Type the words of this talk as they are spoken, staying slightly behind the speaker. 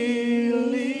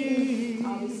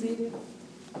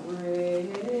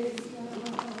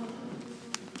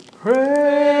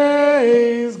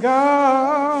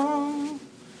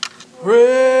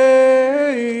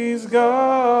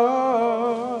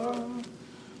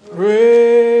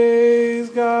Praise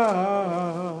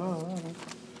God.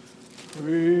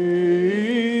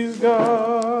 Praise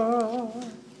God.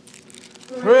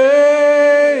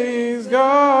 Praise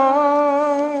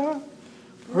God.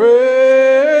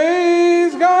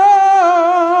 Praise God.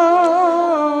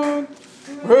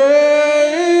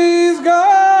 Praise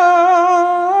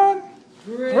God.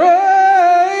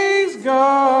 Praise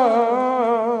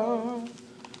God.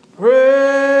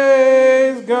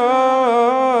 Praise God.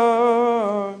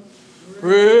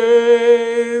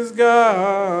 Praise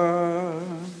God.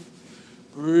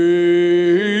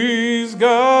 Praise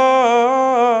God.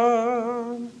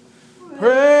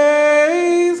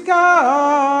 Praise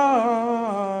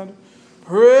God.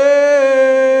 Praise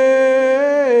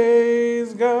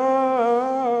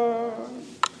God.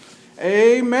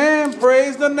 Amen.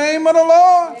 Praise the name of the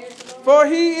Lord, for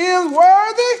he is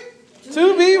worthy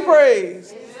to be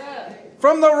praised.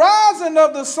 From the rising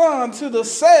of the sun to the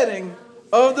setting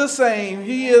of the same,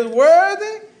 he is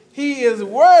worthy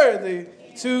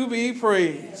to be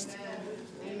praised.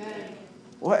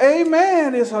 Well,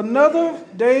 amen. It's another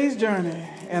day's journey,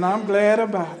 and I'm glad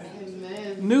about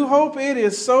it. New Hope, it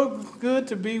is so good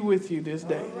to be with you this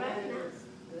day.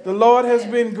 The Lord has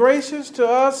been gracious to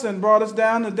us and brought us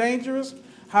down the dangerous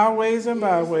highways and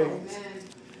byways.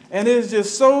 And it is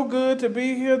just so good to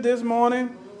be here this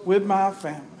morning with my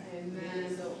family.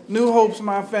 New Hope's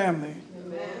my family.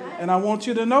 And I want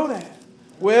you to know that.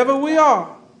 Wherever we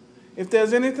are, if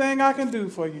there's anything I can do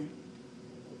for you,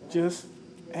 just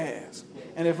ask.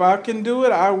 And if I can do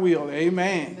it, I will.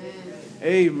 Amen.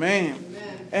 Amen.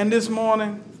 And this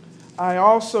morning, I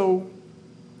also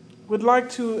would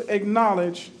like to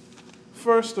acknowledge,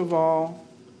 first of all,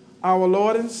 our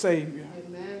Lord and Savior,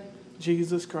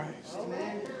 Jesus Christ.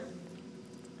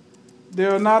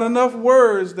 There are not enough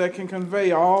words that can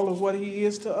convey all of what he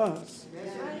is to us.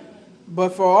 But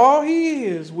for all he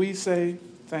is, we say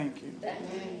thank you.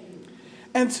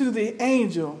 And to the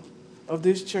angel of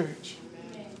this church,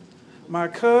 my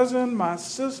cousin, my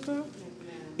sister,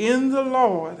 in the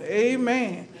Lord,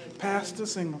 amen, Pastor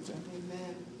Singleton.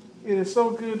 It is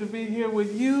so good to be here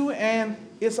with you, and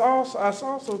I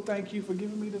also thank you for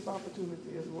giving me this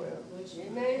opportunity as well.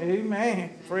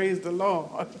 Amen. Praise the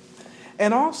Lord.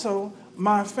 And also,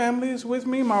 my family is with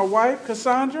me. My wife,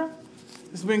 Cassandra,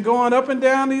 has been going up and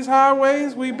down these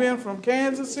highways. We've been from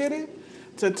Kansas City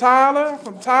to Tyler,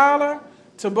 from Tyler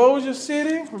to Bossier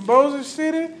City, from Bossier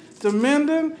City to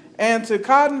Minden, and to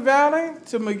Cotton Valley,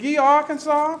 to McGee,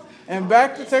 Arkansas, and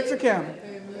back to Texarkana.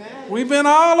 We've been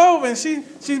all over, and she's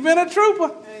been a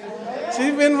trooper.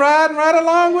 She's been riding right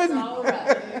along with me.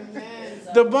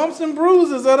 The bumps and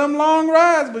bruises of them long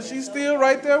rides, but she's still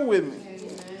right there with me.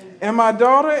 And my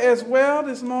daughter as well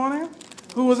this morning,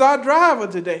 who was our driver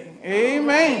today.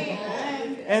 Amen.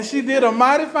 And she did a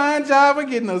mighty fine job of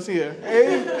getting us here.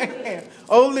 Amen.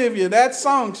 Olivia, that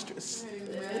songstress.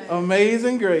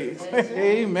 Amazing Grace.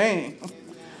 Amen.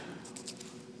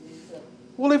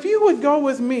 Well, if you would go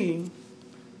with me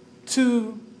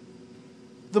to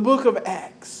the book of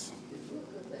Acts,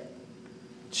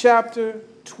 chapter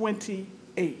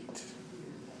 28.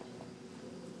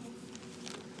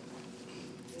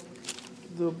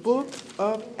 The book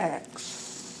of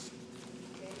Acts,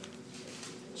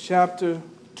 chapter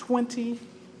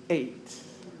 28.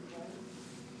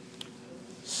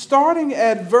 Starting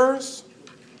at verse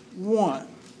 1.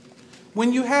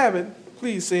 When you have it,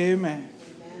 please say amen.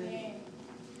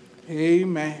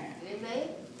 Amen. Amen.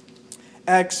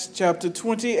 Acts chapter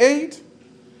 28,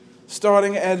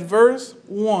 starting at verse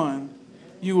 1,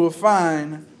 you will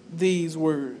find these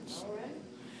words.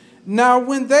 Now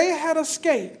when they had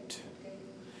escaped,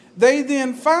 they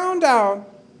then found out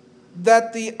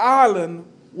that the island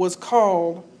was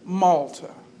called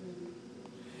Malta.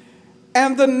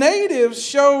 And the natives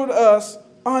showed us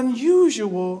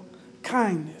unusual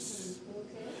kindness,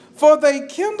 for they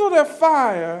kindled a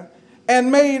fire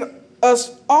and made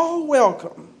us all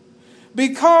welcome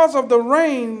because of the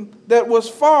rain that was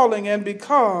falling and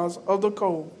because of the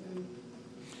cold.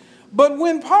 But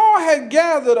when Paul had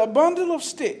gathered a bundle of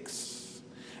sticks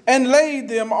and laid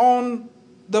them on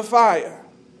the fire,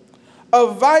 a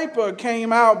viper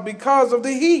came out because of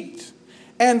the heat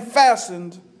and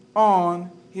fastened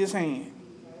on his hand.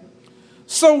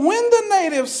 So when the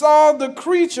natives saw the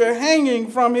creature hanging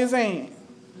from his hand,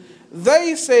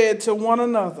 they said to one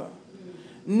another,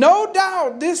 "No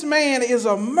doubt this man is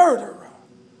a murderer,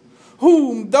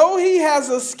 whom though he has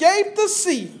escaped the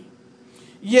sea,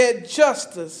 yet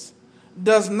justice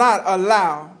does not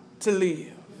allow to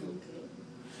live."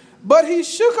 But he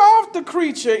shook off the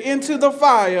creature into the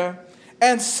fire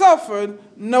and suffered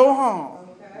no harm.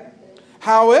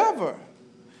 However,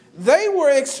 They were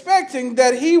expecting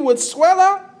that he would swell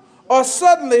up or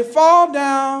suddenly fall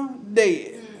down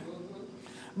dead.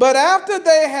 But after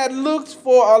they had looked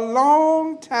for a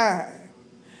long time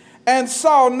and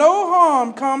saw no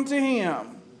harm come to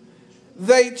him,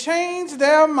 they changed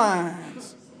their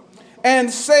minds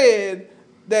and said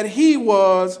that he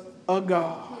was a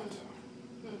god.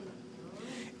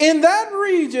 In that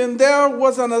region, there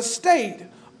was an estate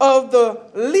of the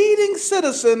leading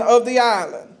citizen of the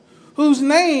island, whose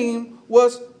name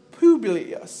was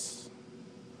Publius,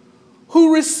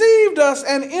 who received us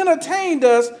and entertained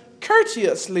us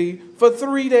courteously for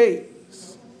 3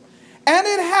 days. And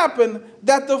it happened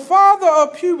that the father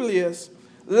of Publius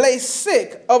lay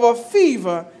sick of a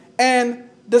fever and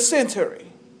dysentery.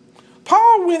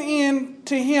 Paul went in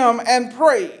to him and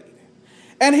prayed,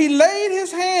 and he laid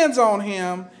his hands on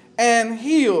him and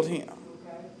healed him.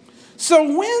 So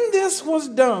when this was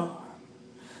done,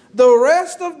 the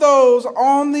rest of those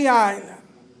on the island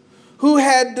who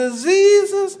had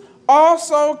diseases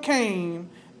also came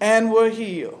and were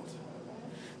healed.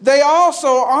 They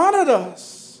also honored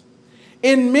us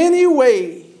in many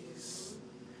ways.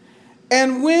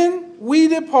 And when we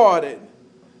departed,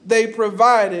 they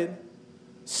provided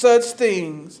such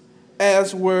things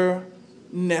as were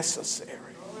necessary.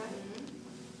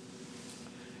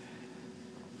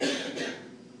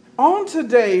 On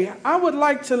today, I would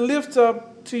like to lift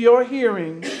up to your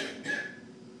hearing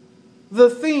the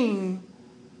theme,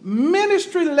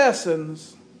 Ministry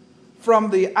Lessons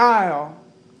from the Isle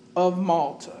of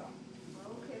Malta.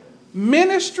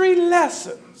 Ministry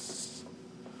Lessons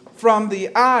from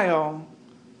the Isle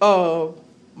of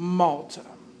Malta.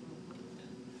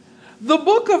 The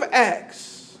book of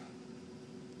Acts,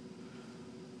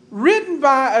 written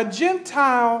by a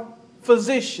Gentile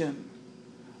physician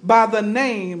by the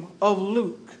name of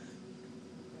Luke,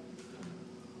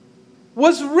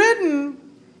 was written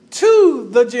to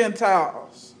the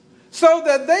Gentiles so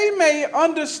that they may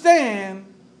understand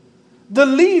the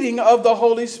leading of the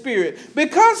Holy Spirit.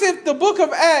 Because if the book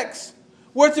of Acts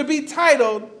were to be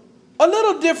titled a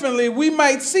little differently, we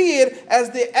might see it as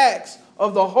the Acts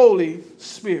of the Holy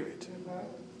Spirit.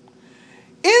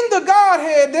 In the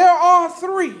Godhead, there are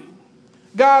three: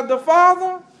 God the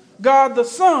Father, God the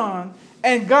Son,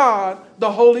 and God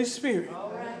the Holy Spirit.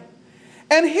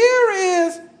 And here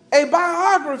is a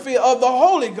biography of the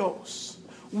Holy Ghost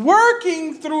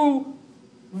working through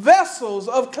vessels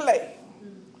of clay,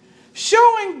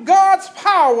 showing God's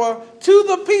power to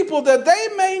the people that they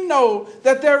may know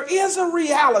that there is a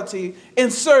reality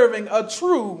in serving a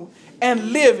true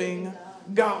and living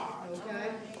God.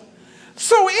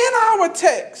 So in our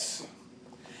text,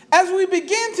 as we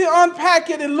begin to unpack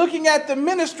it and looking at the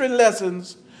ministry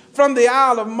lessons from the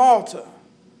Isle of Malta,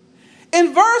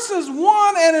 in verses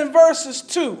 1 and in verses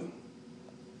 2,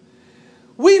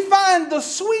 we find the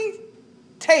sweet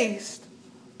taste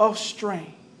of strange.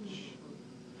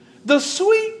 The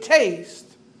sweet taste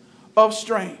of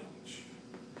strange.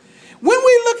 When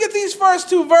we look at these first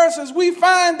two verses, we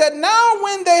find that now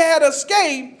when they had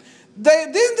escaped,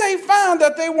 they found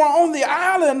that they were on the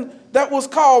island that was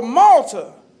called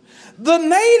Malta. The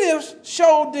natives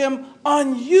showed them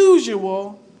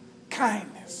unusual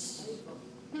kindness.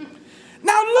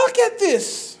 Now look at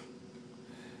this.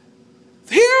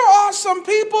 Here are some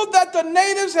people that the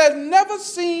natives had never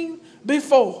seen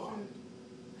before.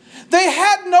 They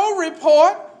had no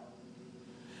report.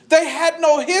 They had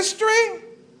no history.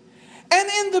 And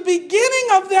in the beginning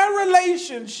of their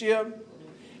relationship,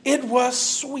 it was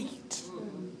sweet.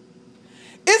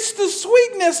 It's the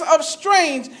sweetness of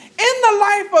strange. In the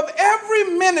life of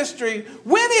every ministry,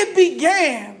 when it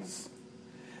begins,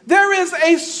 there is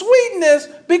a sweetness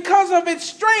because of its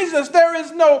strangeness. There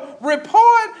is no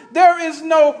report. There is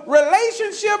no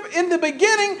relationship in the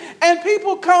beginning, and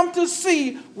people come to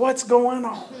see what's going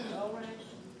on.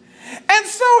 And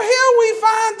so here we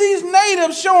find these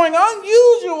natives showing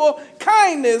unusual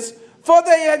kindness, for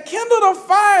they had kindled a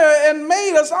fire and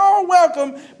made us all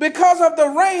welcome because of the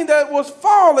rain that was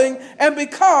falling and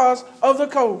because of the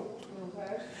cold.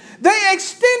 They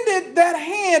extended that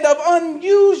hand of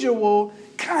unusual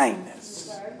kindness.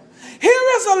 Here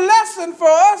is a lesson for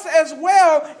us as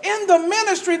well in the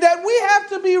ministry, that we have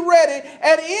to be ready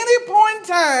at any point in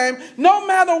time, no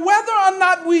matter whether or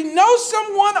not we know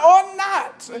someone or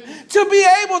not, to be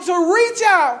able to reach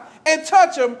out and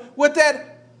touch them with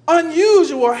that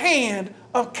unusual hand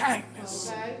of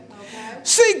kindness.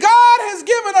 See, God has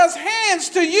given us hands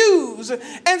to use,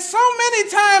 and so many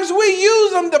times we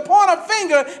use them to point a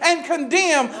finger and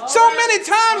condemn. So many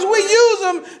times we use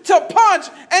them to punch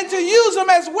and to use them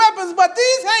as weapons, but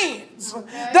these hands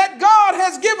that God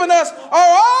has given us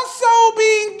are also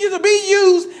being to be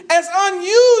used as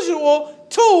unusual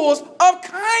tools of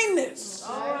kindness.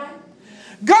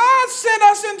 God sent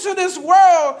us into this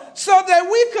world so that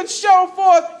we could show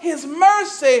forth his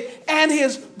mercy and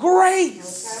his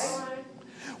grace.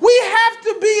 We have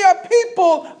to be a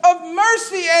people of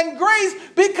mercy and grace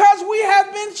because we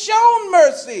have been shown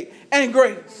mercy and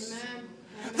grace.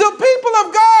 The people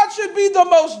of God should be the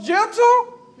most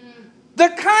gentle, the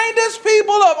kindest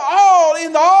people of all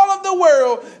in all of the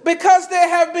world because they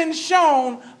have been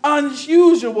shown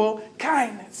unusual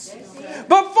kindness.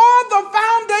 Before the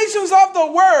foundations of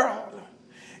the world,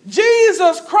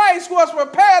 Jesus Christ was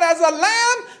prepared as a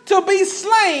lamb to be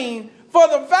slain for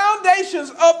the foundations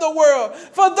of the world.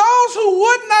 For those who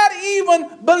would not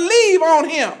even believe on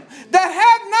him, that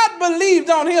had not believed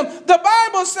on him, the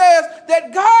Bible says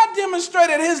that God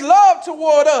demonstrated his love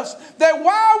toward us, that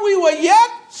while we were yet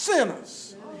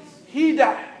sinners, he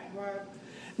died.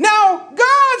 Now,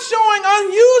 God showing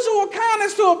unusual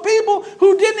kindness to a people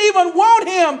who didn't even want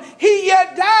him, he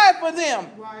yet died for them.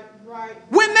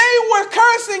 When they were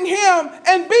cursing him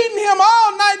and beating him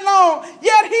all night long,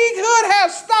 yet he could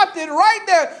have stopped it right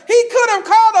there. He could have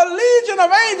called a legion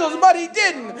of angels, but he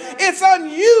didn't. It's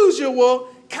unusual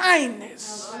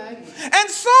kindness. And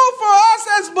so for us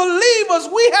as believers,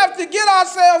 we have to get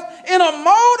ourselves in a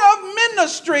mode of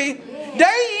ministry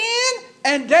day in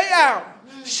and day out,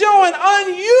 showing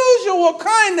unusual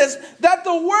kindness that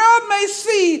the world may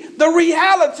see the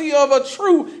reality of a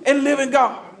true and living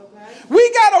God.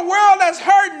 We got a world that's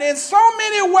hurting in so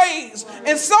many ways,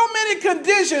 in so many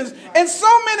conditions, in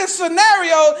so many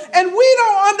scenarios, and we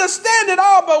don't understand it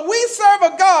all, but we serve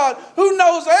a God who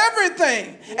knows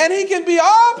everything, and he can be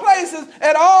all places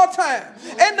at all times.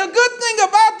 And the good thing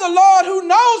about the Lord who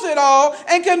knows it all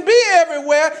and can be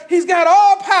everywhere, he's got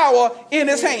all power in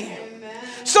his hand.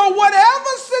 So whatever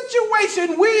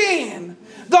situation we're in,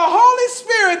 the Holy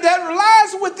Spirit that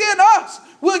lies within us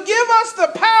will give us the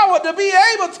power to be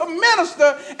able to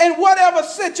minister in whatever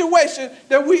situation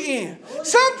that we're in.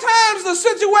 Sometimes the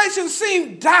situation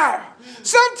seems dire.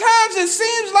 Sometimes it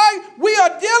seems like we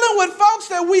are dealing with folks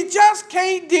that we just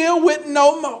can't deal with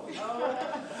no more.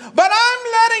 But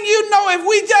I'm letting you know, if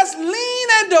we just lean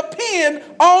and depend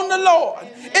on the Lord,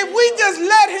 if we just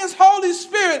let his Holy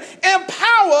Spirit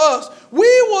empower us,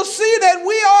 we will see that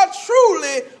we are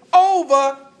truly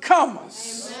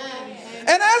overcomers. And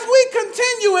as we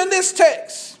continue in this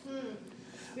text,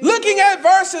 looking at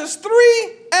verses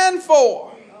 3 and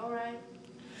 4,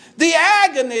 the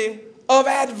agony of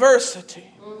adversity.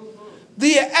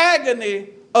 The agony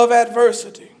of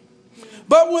adversity.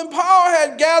 But when Paul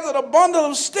had gathered a bundle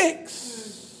of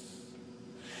sticks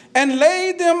and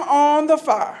laid them on the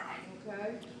fire,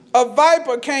 a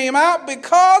viper came out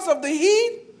because of the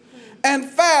heat and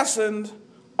fastened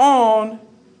on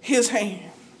his hand.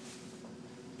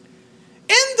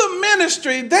 In the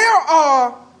ministry, there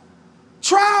are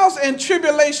trials and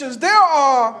tribulations. There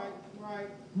are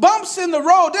bumps in the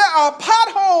road. There are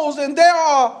potholes, and there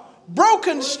are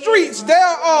broken streets. There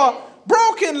are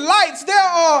broken lights. There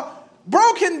are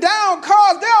broken down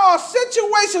cars. There are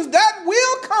situations that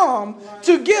will come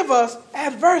to give us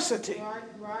adversity.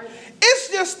 It's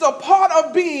just a part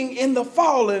of being in the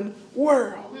fallen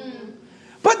world.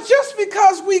 But just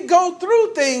because we go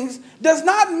through things does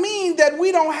not mean that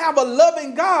we don't have a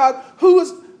loving God who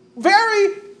is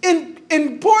very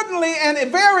importantly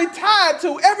and very tied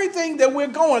to everything that we're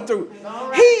going through.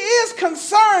 He is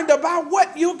concerned about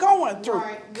what you're going through.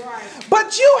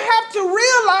 But you have to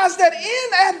realize that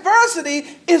in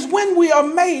adversity is when we are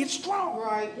made strong.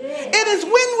 It is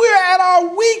when we're at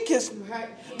our weakest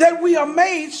that we are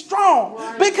made strong,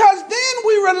 because then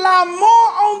we rely more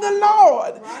on the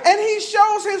Lord and he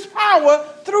shows his power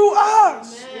through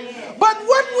us. But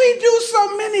what we do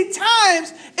so many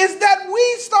times is that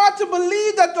we start to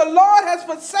believe that the Lord has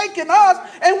forsaken us,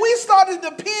 and we start to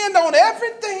depend on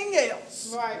everything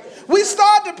else. We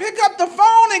start to pick up the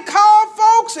phone and call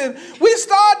folks, and we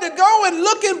start to go and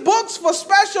look in books for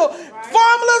special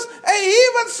formulas, and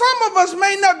even some of us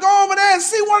may not go over there and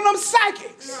see one of them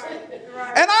psychics.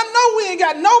 And I know we ain't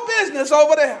got no business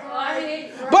over there.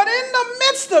 But in the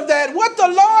midst of that, what the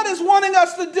Lord is wanting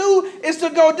us to do is to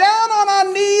go down on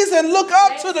our knees and look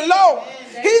up to the Lord.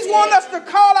 He's wanting us to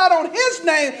call out on his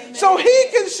name so he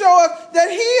can show us that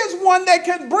he is one that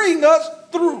can bring us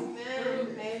through.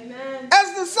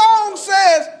 As the song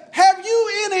says, have you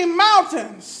any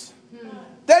mountains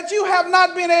that you have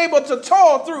not been able to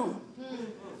toil through.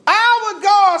 Our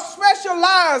God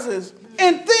specializes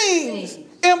in things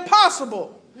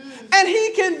impossible, and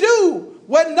he can do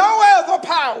what no other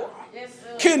power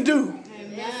can do.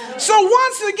 So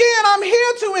once again, I'm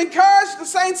here to encourage the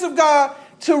saints of God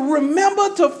to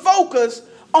remember to focus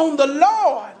on the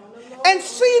Lord and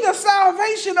see the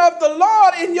salvation of the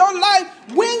Lord in your life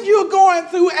when you're going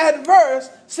through adverse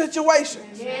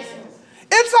situations.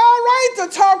 It's all right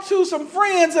to talk to some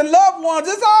friends and loved ones.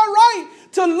 It's all right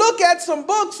to look at some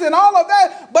books and all of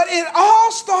that, but it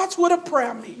all starts with a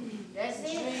prayer meeting.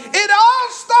 It all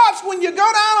starts when you go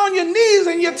down on your knees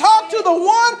and you talk to the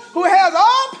one who has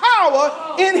all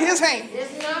power in his hand.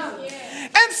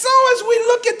 And so as we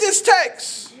look at this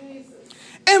text,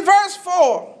 in verse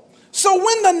 4, so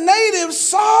when the natives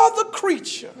saw the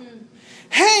creature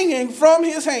hanging from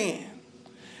his hand,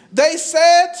 they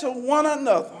said to one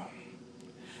another,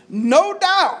 no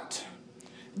doubt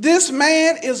this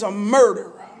man is a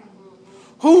murderer,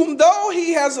 whom though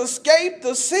he has escaped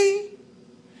the sea,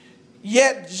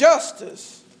 yet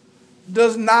justice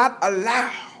does not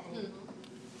allow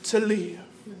to live.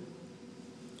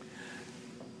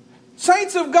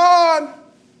 Saints of God,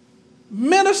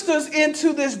 ministers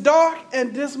into this dark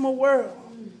and dismal world,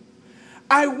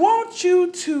 I want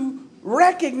you to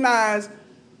recognize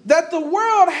that the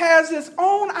world has its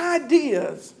own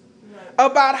ideas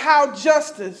about how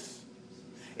justice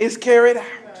is carried out.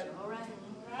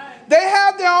 They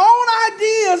have their own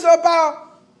ideas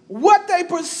about what they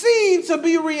perceive to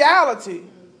be reality,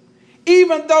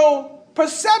 even though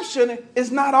perception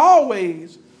is not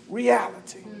always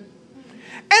reality.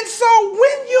 And so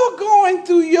when you're going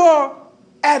through your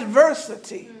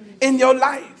adversity in your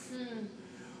life,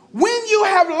 when you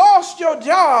have lost your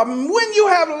job, when you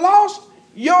have lost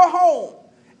your home,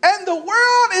 and the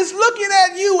world is looking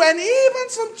at you, and even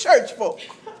some church folk,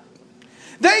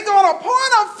 they're going to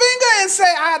point a finger and say,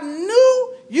 I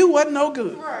knew you wasn't no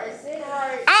good.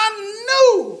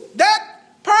 I knew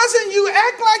that person, you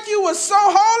act like you were so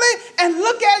holy, and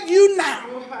look at you now.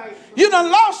 You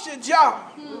done lost your job.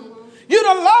 You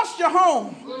done lost your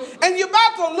home. And you're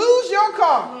about to lose your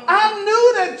car. I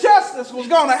knew that justice was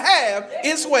going to have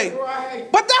its way.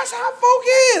 But that's how folk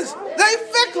is. They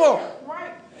fickle.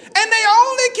 And they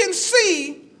only can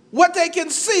see what they can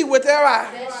see with their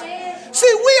eyes.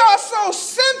 See, we are so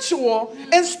sensual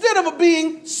instead of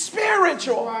being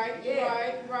spiritual.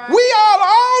 We are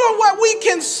all of what we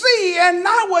can see and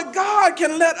not what God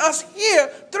can let us hear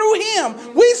through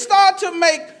him. We start to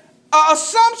make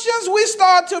assumptions. We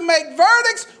start to make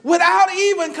verdicts without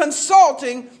even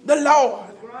consulting the Lord.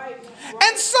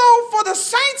 And so for the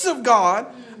saints of God,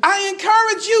 I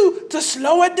encourage you to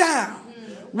slow it down.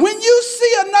 When you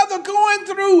see another going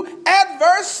through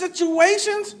adverse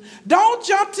situations, don't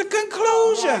jump to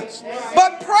conclusions,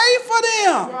 but pray for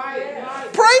them.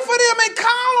 Pray for them and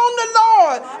call on the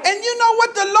Lord. And you know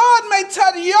what? The Lord may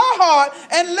touch your heart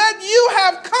and let you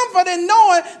have comfort in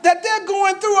knowing that they're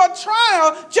going through a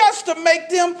trial just to make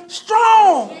them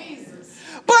strong.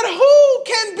 But who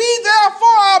can be there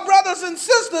for our brothers and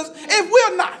sisters if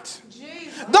we're not?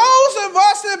 Those of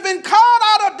us that have been called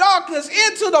out of darkness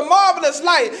into the marvelous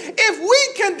light, if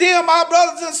we condemn our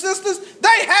brothers and sisters,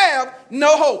 they have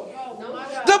no hope.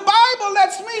 The Bible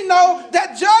lets me know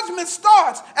that judgment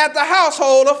starts at the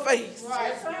household of faith.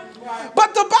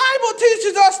 But the Bible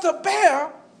teaches us to bear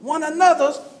one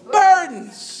another's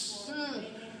burdens.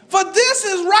 For this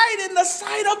is right in the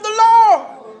sight of the Lord.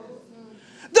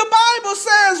 The Bible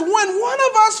says, when one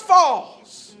of us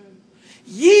falls,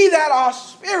 ye that are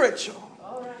spiritual,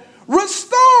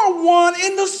 restore one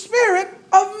in the spirit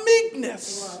of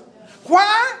meekness.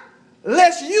 Why?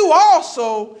 Lest you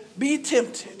also be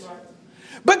tempted.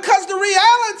 Because the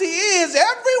reality is,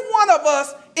 every one of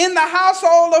us in the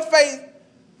household of faith,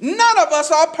 none of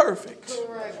us are perfect.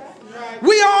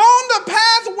 We are on the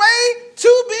pathway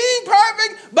to being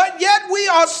perfect, but yet we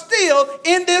are still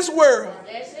in this world.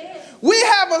 We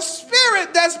have a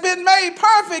spirit that's been made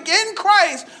perfect in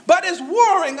Christ, but is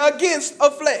warring against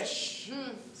a flesh.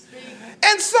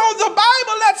 And so the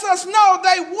Bible lets us know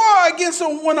they war against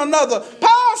one another.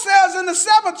 Paul says in the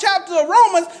 7th chapter of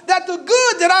Romans that the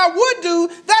good that I would do,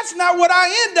 that's not what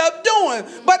I end up doing.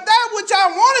 But that which I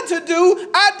wanted to do,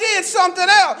 I did something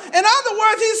else. In other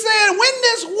words, he's saying, win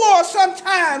this war,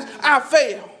 sometimes I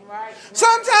fail.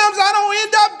 Sometimes I don't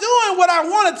end up doing what I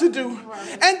wanted to do.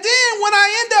 And then when I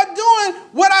end up doing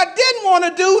what I didn't want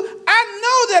to do, I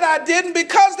know that I didn't,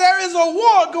 because there is a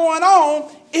war going on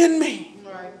in me.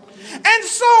 And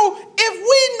so if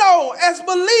we know as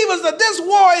believers that this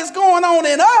war is going on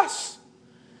in us,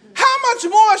 how much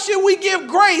more should we give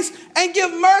grace and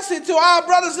give mercy to our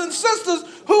brothers and sisters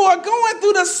who are going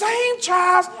through the same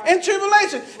trials and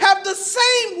tribulations, have the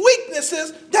same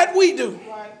weaknesses that we do.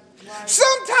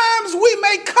 Sometimes we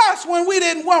may cuss when we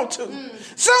didn't want to.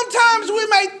 Sometimes we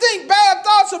may think bad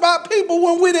thoughts about people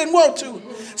when we didn't want to.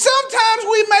 Sometimes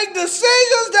we make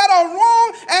decisions that are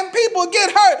wrong and people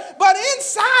get hurt. But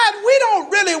inside, we don't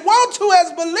really want to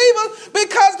as believers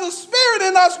because the Spirit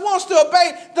in us wants to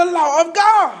obey the law of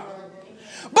God.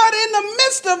 But in the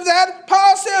midst of that,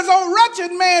 Paul says, "O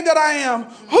wretched man that I am,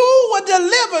 who would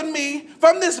deliver me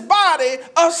from this body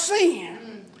of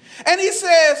sin?" And he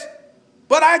says,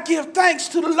 "But I give thanks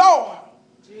to the Lord,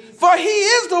 for he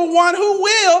is the one who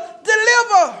will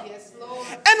deliver." Yes, Lord.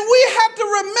 And we have to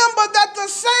remember that the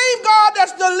same God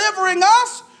that's delivering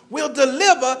us will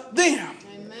deliver them.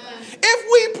 Amen. If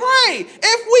we pray,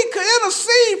 if we could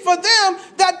intercede for them,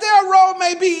 that their road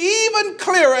may be even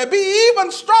clearer, be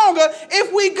even stronger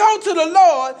if we go to the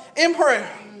Lord in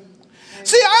prayer. Amen.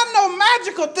 See, I know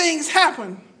magical things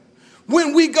happen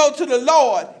when we go to the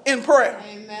Lord in prayer.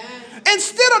 Amen.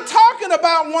 Instead of talking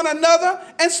about one another,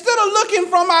 instead of looking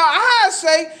from our eyes'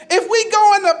 sake, if we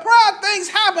go into prayer, things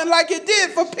happen like it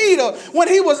did for Peter when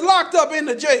he was locked up in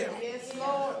the jail. Yes,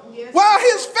 Lord. Yes, while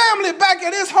his family back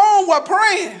at his home were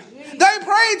praying, they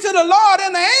prayed to the Lord,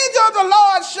 and the angel of the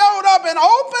Lord showed up and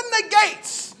opened the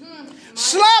gates,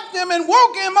 slapped him and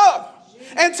woke him up,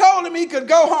 and told him he could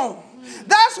go home.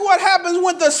 That's what happens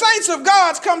when the saints of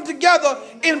God come together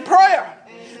in prayer.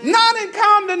 Not in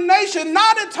condemnation,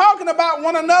 not in talking about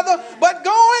one another, but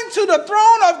going to the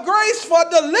throne of grace for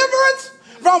deliverance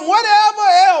from whatever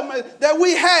ailment that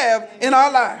we have in our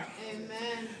life.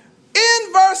 Amen.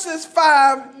 In verses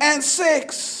 5 and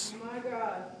 6,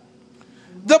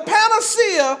 the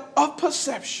panacea of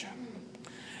perception.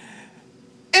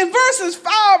 In verses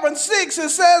 5 and 6, it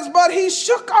says, "But he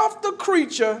shook off the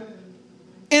creature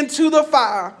into the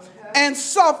fire and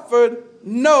suffered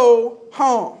no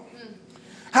harm.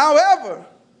 However,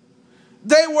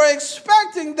 they were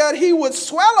expecting that he would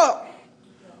swell up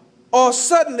or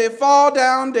suddenly fall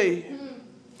down dead.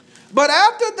 But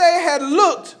after they had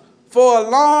looked for a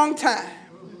long time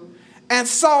and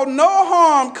saw no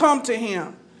harm come to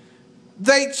him,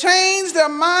 they changed their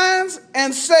minds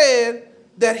and said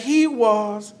that he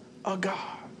was a god."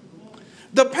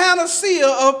 The panacea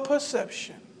of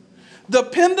perception. The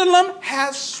pendulum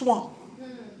has swung.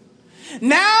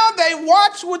 Now they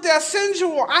watch with their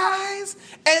sensual eyes,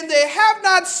 and they have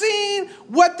not seen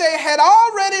what they had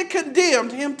already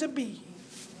condemned him to be.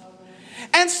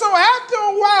 And so after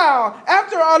a while,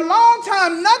 after a long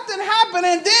time, nothing happened,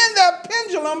 and then that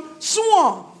pendulum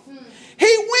swung.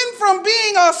 He went from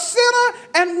being a sinner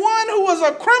and one who was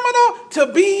a criminal to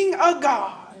being a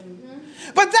god.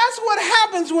 But that's what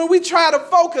happens when we try to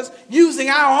focus using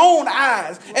our own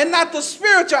eyes and not the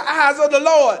spiritual eyes of the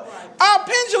Lord. Our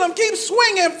pendulum keeps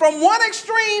swinging from one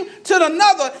extreme to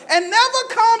another and never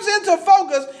comes into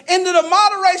focus into the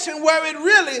moderation where it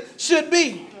really should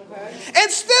be. Okay.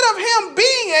 Instead of him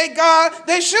being a God,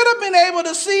 they should have been able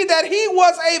to see that he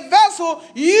was a vessel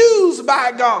used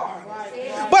by God.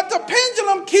 But the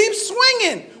pendulum keeps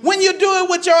swinging when you do it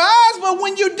with your eyes, but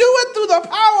when you do it through the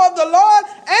power of the Lord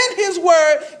and his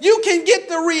word, you can get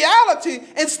the reality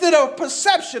instead of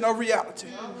perception of reality.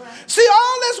 See,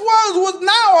 all this was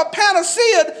now a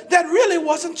panacea that really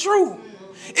wasn't true.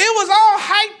 It was all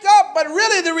hyped up, but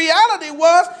really the reality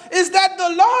is that the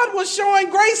Lord was showing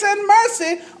grace and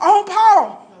mercy on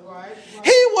Paul.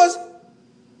 He was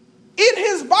in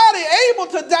his body able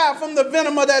to die from the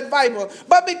venom of that viper.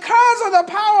 But because of the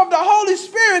power of the Holy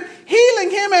Spirit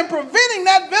healing him and preventing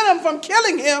that venom from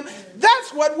killing him,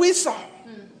 that's what we saw.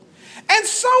 And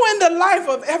so in the life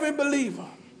of every believer,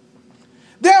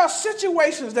 there are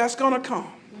situations that's going to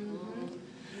come.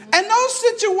 And those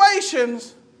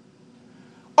situations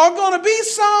are going to be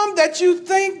some that you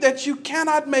think that you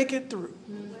cannot make it through.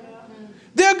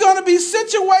 There are going to be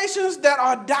situations that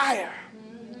are dire.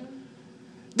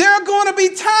 There are going to be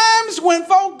times when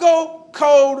folk go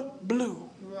cold blue.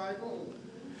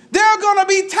 There are going to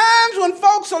be times when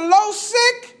folks are low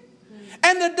sick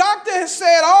and the doctor has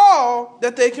said all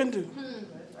that they can do.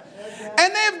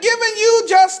 And they've given you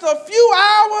just a few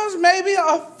hours, maybe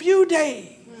a few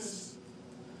days.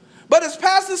 But as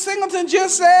Pastor Singleton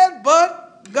just said,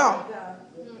 but God.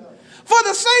 For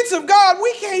the saints of God,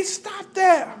 we can't stop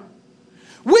there.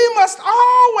 We must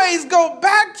always go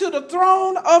back to the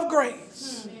throne of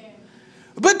grace.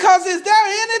 Because is there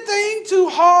anything too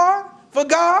hard for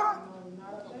God?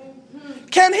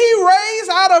 Can he raise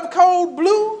out of cold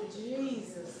blue?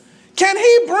 Can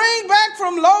he bring back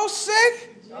from low sick?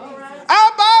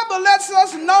 Our Bible lets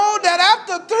us know that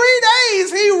after 3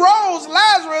 days he rose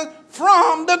Lazarus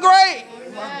from the grave.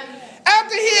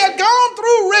 After he had gone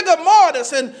through rigor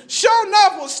mortis and sure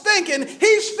enough was stinking,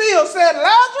 he still said,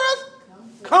 Lazarus,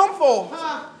 come forth.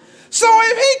 So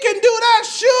if he can do that,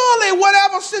 surely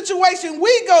whatever situation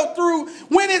we go through,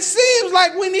 when it seems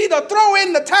like we need to throw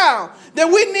in the towel, that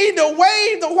we need to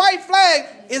wave the white flag,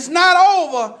 it's not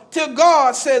over till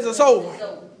God says it's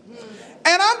over.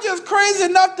 And I'm just crazy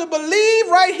enough to believe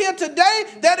right here today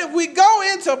that if we go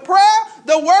into prayer,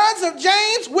 the words of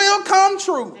James will come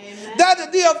true. Amen.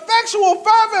 That the effectual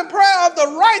fervent prayer of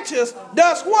the righteous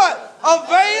does what?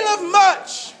 Availeth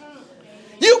much.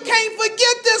 You can't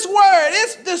forget this word.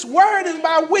 This word is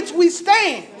by which we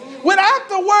stand. Without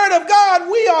the word of God,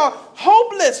 we are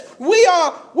hopeless. We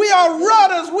are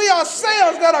rudders. We are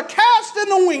sails that are cast in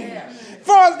the wind.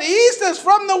 For as the east is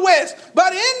from the west.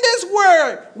 But in this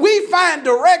word, we find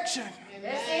direction.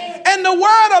 And the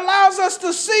word allows us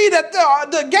to see that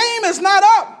the game is not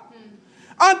up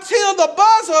until the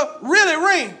buzzer really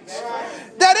rings.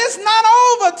 That it's not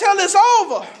over till it's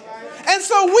over. And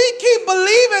so we keep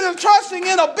believing and trusting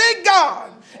in a big God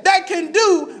that can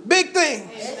do big things.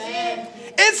 Amen.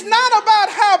 It's not about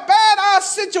how bad our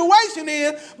situation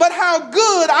is, but how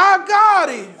good our God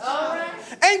is. Right.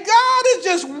 And God is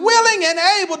just willing and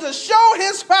able to show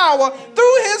his power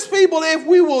through his people if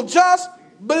we will just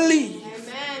believe.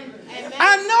 Amen. Amen.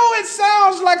 I know it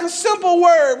sounds like a simple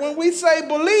word when we say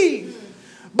believe,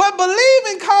 but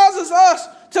believing causes us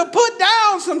to put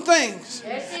down some things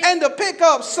and to pick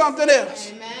up something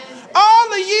else. Amen. All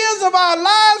the years of our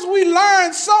lives, we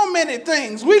learn so many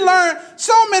things. We learn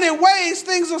so many ways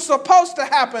things are supposed to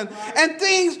happen and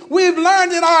things we've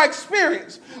learned in our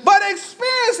experience. But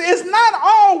experience is not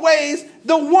always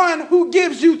the one who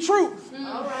gives you truth.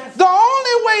 The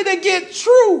only way to get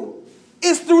true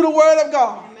is through the word of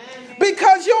God.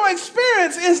 Because your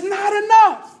experience is not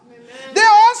enough. There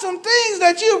are some things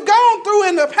that you've gone through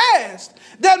in the past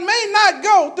that may not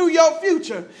go through your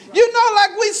future. You know,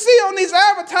 like we see on these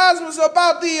advertisements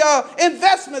about the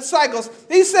investment cycles,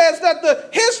 he says that the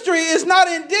history is not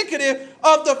indicative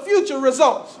of the future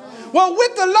results. Well,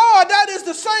 with the Lord, that is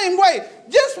the same way.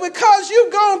 Just because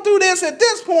you've gone through this at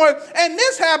this point and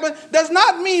this happened does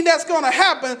not mean that's going to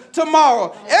happen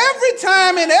tomorrow. Every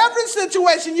time in every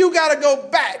situation, you got to go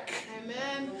back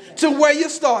to where you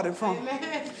started from.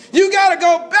 You got to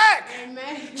go back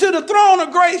to the throne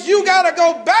of grace. You got to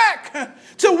go back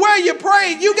to where you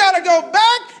prayed. You got to go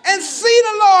back and see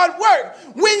the Lord work.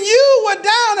 When you were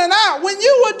down and out, when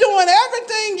you were doing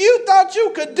everything you thought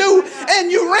you could do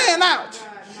and you ran out,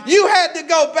 you had to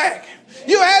go back.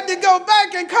 You had to go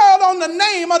back and call on the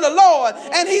name of the Lord,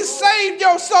 and he saved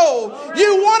your soul.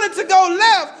 You wanted to go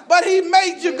left, but he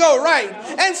made you go right.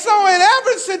 And so in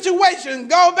every situation,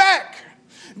 go back.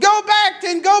 Go back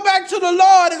and go back to the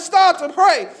Lord and start to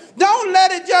pray. Don't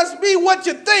let it just be what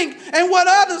you think and what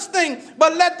others think,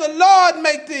 but let the Lord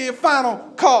make the final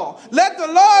call. Let the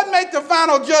Lord make the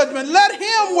final judgment. Let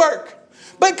him work,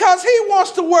 because he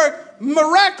wants to work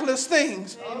miraculous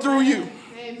things through you.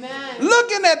 Amen.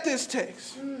 Looking at this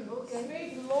text,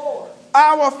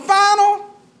 our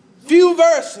final few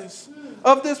verses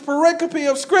of this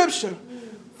pericope of Scripture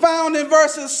found in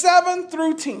verses 7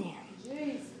 through 10.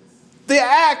 The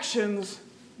actions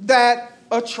that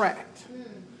attract.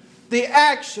 The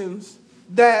actions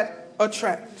that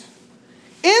attract.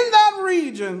 In that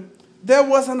region, there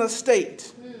was an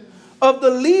estate of the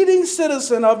leading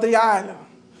citizen of the island,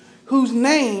 whose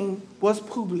name was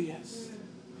Publius,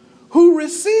 who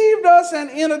received us and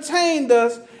entertained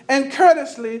us and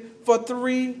courteously for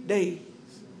 3 days.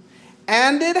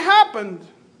 And it happened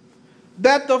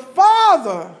that the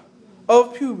father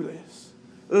of Publius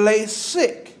lay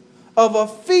sick of a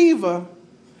fever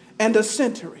and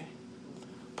dysentery.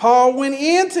 Paul went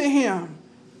in to him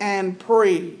and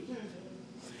prayed,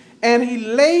 and he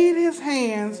laid his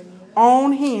hands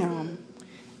on him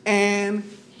and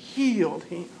healed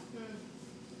him.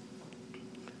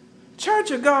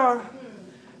 Church of God,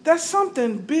 that's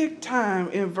something big time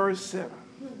in verse 7.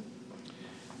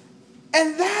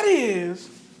 And that is,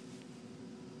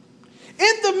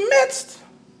 in the midst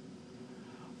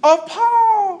of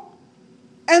Paul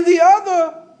and the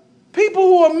other people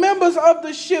who are members of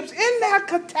the ships in that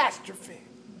catastrophe,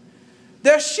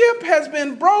 their ship has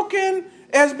been broken,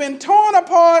 has been torn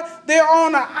apart. They're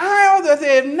on an isle that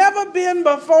they've never been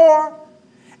before.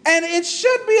 And it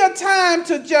should be a time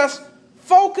to just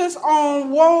focus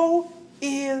on woe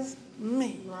is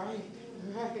me.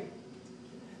 Right.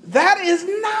 That is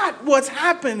not what's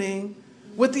happening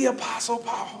with the Apostle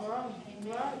Paul.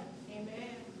 Right.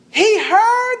 He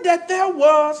heard that there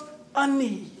was a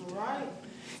need. Right.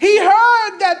 He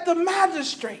heard that the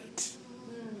magistrate,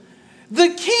 the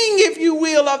king, if you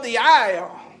will, of the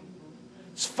isle,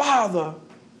 father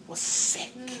was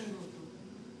sick.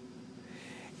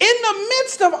 In the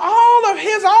midst of all of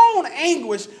his own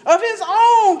anguish, of his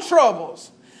own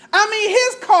troubles, I mean,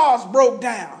 his car's broke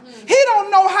down. He don't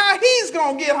know how he's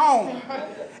going to get home.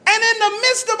 And in the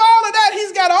midst of all of that,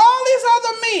 he's got all these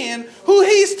other men who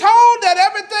he's told that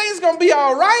everything's going to be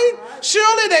all right.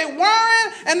 Surely they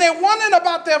worrying and they're wondering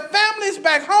about their families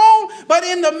back home. But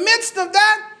in the midst of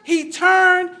that, he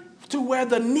turned to where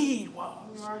the need was.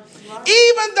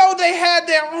 Even though they had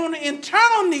their own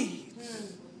internal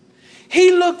needs,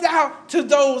 he looked out to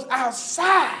those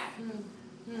outside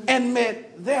and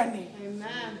met their need.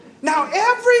 Amen. Now,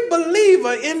 every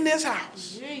believer in this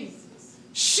house,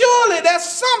 surely there's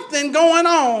something going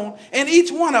on in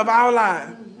each one of our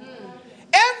lives.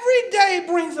 Every day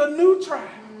brings a new trial.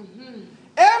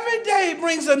 Every day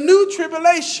brings a new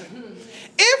tribulation.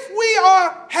 If we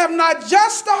have not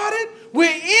just started,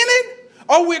 we're in it,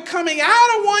 or we're coming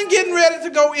out of one, getting ready to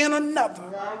go in another.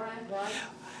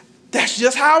 That's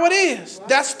just how it is.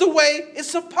 That's the way it's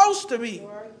supposed to be.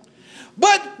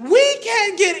 But we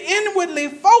can't get inwardly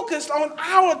focused on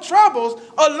our troubles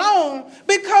alone,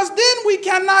 because then we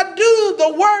cannot do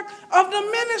the work of the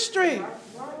ministry.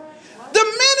 The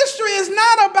ministry is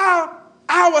not about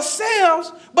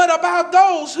ourselves, but about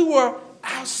those who are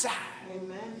outside.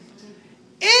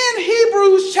 In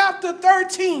Hebrews chapter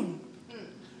 13,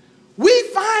 we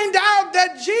find out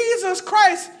that Jesus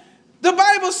Christ, the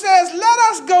Bible says, let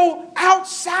us go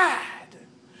outside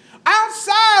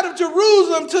of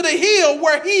Jerusalem to the hill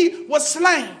where he was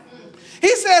slain.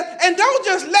 He said, and don't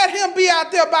just let him be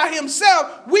out there by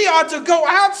himself. We are to go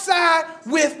outside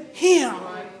with him.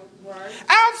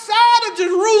 Outside of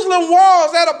Jerusalem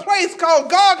walls at a place called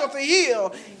Golgotha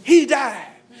Hill, he died.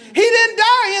 He didn't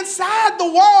die inside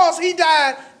the walls. He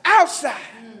died outside.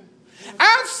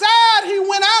 Outside, he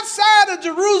went outside of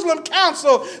Jerusalem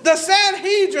council, the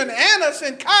Sanhedrin, Annas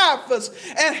and Caiaphas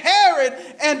and Herod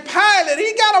and Pilate.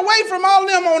 He got away from all of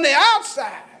them on the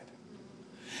outside.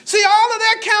 See, all of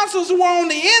their councils were on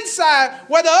the inside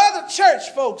where the other church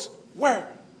folks were.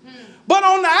 But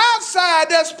on the outside,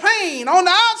 there's pain. On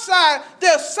the outside,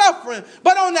 there's suffering.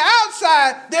 But on the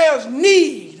outside, there's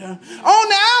need. On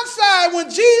the outside, when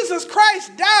Jesus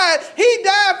Christ died, he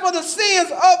died for the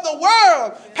sins of the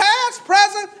world, past,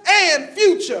 present, and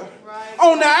future.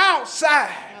 On the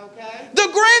outside. The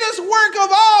greatest work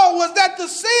of all was that the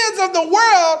sins of the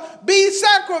world be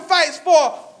sacrificed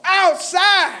for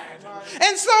outside.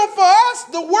 And so for us,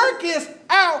 the work is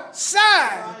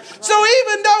outside. So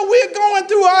even though we're going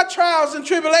through our trials and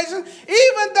tribulations,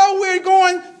 even though we're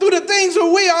going through the things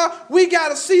that we got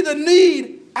to see the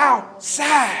need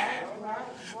outside.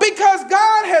 Because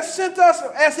God has sent us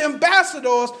as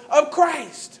ambassadors of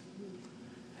Christ.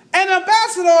 And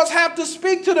ambassadors have to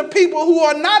speak to the people who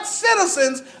are not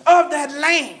citizens of that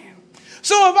land.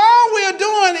 So if all we're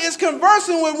doing is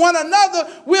conversing with one another,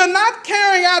 we're not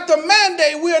carrying out the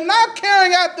mandate, we're not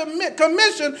carrying out the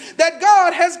commission that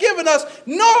God has given us,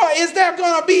 nor is there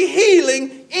going to be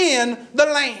healing in the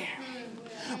land.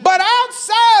 But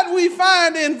outside we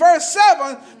find in verse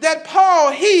 7 that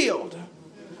Paul healed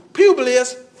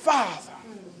Publius' father.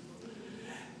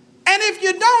 And if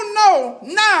you don't know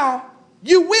now,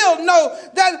 you will know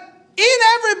that in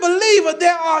every believer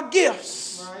there are gifts.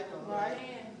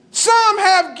 Some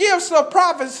have gifts of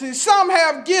prophecy. Some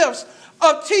have gifts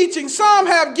of teaching. Some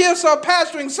have gifts of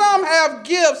pastoring. Some have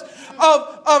gifts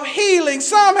of healing.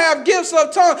 Some have gifts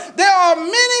of tongues. There are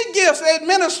many gifts,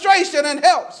 administration and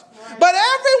helps. But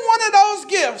every one of those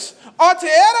gifts are to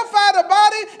edify the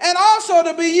body and also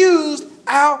to be used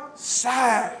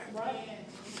outside.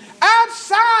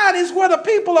 Outside is where the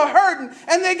people are hurting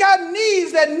and they got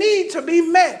needs that need to be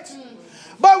met.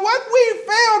 But what we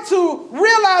fail to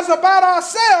realize about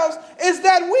ourselves is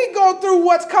that we go through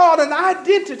what's called an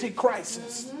identity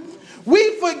crisis.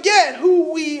 We forget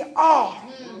who we are.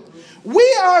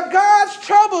 We are God's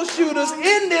troubleshooters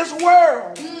in this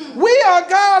world. We are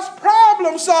God's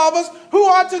problem solvers who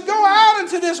are to go out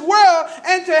into this world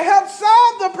and to help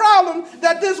solve the problem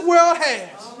that this world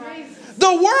has.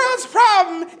 The world's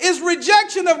problem is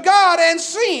rejection of God and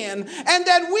sin, and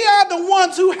that we are the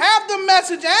ones who have the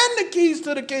message and the keys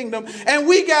to the kingdom, and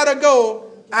we got to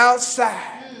go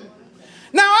outside.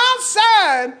 Now,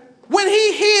 outside, when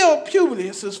he healed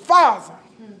Publius' father,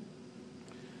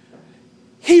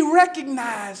 he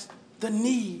recognized the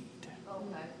need.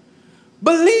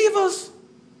 Believers,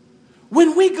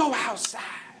 when we go outside,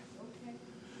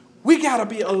 we got to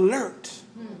be alert.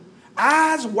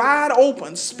 Eyes wide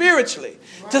open spiritually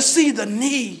to see the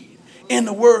need in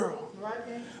the world.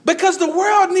 Because the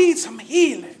world needs some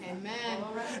healing.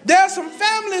 There are some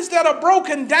families that are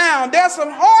broken down. There are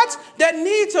some hearts that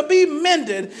need to be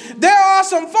mended. There are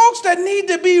some folks that need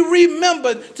to be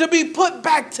remembered, to be put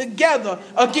back together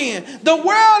again. The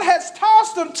world has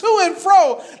tossed them to and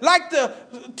fro like the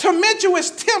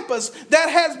tumultuous tempest that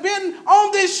has been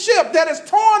on this ship that has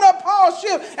torn up Paul's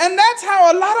ship. And that's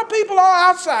how a lot of people are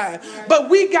outside. But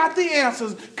we got the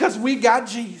answers because we got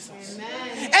Jesus.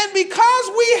 And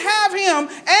because we have him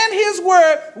and his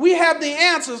word, we have the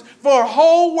answers for a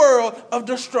whole world of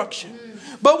destruction.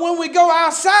 But when we go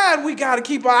outside, we got to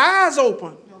keep our eyes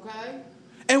open. Okay.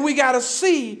 And we got to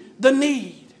see the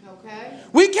need. Okay.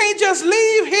 We can't just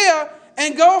leave here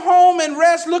and go home and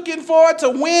rest looking forward to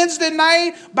Wednesday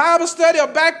night Bible study or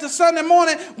back to Sunday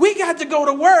morning. We got to go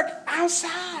to work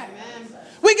outside. Amen.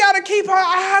 We got to keep our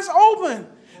eyes open.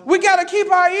 We got to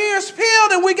keep our ears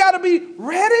peeled, and we got to be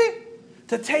ready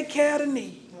to take care of the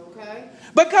need. Okay.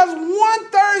 Because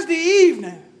one Thursday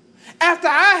evening, after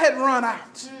I had run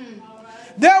out,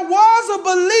 there was a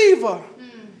believer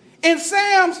in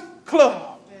Sam's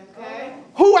Club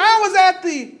who I was at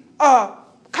the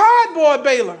cardboard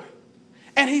baler,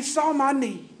 and he saw my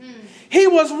need. He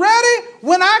was ready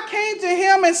when I came to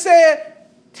him and said,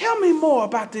 tell me more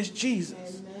about this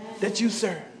Jesus that you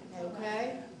serve.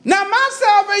 Okay. Now, my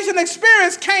salvation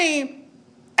experience came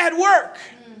at work.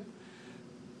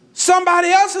 Somebody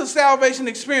else's salvation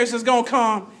experience is going to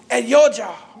come at your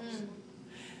job.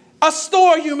 A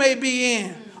store you may be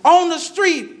in, on the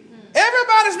street.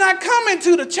 Everybody's not coming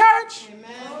to the church.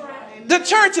 Amen. The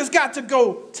church has got to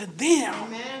go to them.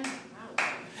 Amen.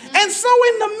 And so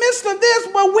in the midst of this,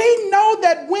 but we know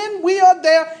that when we are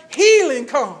there, healing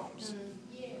comes.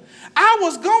 I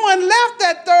was going left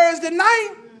that Thursday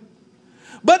night,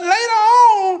 but later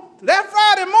on, that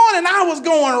Friday morning, I was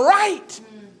going right.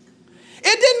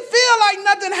 It didn't feel like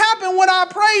nothing happened when I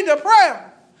prayed the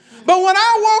prayer. But when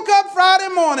I woke up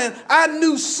Friday morning, I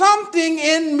knew something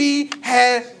in me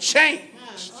had changed.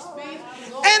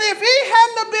 And if he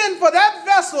hadn't have been for that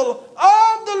vessel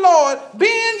of the Lord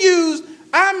being used,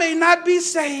 I may not be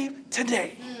saved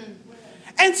today.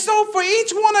 And so for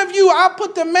each one of you, I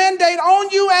put the mandate on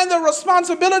you and the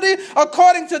responsibility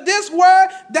according to this word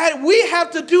that we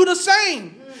have to do the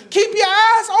same. Keep your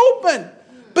eyes open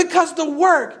because the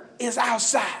work is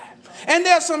outside. And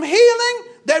there's some healing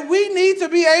that we need to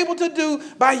be able to do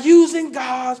by using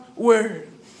God's word.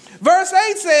 Verse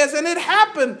 8 says, and it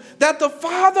happened that the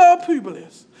father of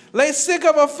Publius lay sick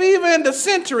of a fever and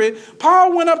dysentery.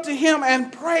 Paul went up to him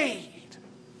and prayed.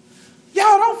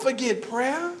 Y'all don't forget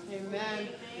prayer. Amen.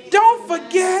 Don't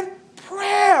forget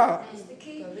prayer.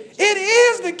 It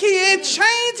is the key. It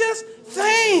changes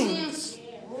things.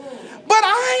 But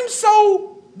I'm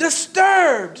so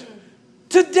disturbed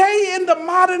today in the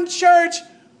modern church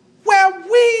where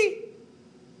we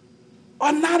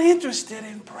are not interested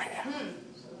in prayer.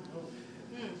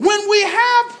 When we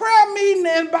have prayer meeting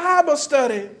and Bible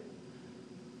study,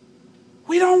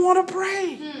 we don't want to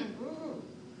pray.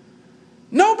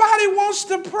 Nobody wants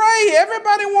to pray.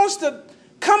 Everybody wants to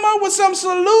come up with some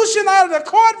solution out of the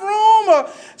courtroom or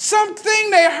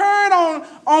something they heard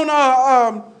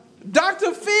on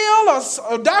Dr. Phil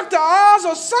or Dr. Oz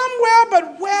or somewhere,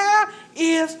 but where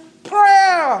is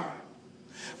prayer?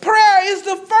 Prayer is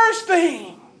the first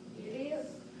thing.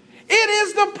 It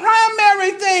is the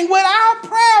primary thing. Without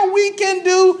prayer, we can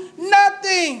do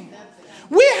nothing.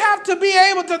 We have to be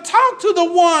able to talk to the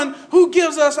one who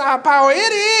gives us our power. It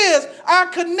is our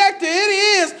connector.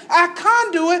 It is our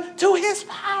conduit to his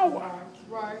power.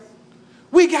 Right.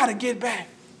 We got to get back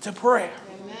to prayer.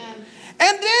 Amen.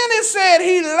 And then it said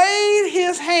he laid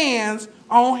his hands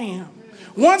on him.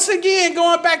 Once again,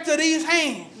 going back to these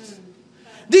hands.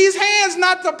 These hands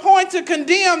not to point to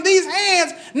condemn. These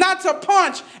hands not to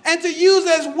punch and to use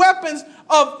as weapons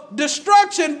of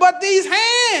destruction. But these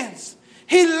hands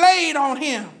he laid on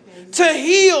him to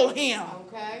heal him.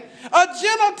 Okay. A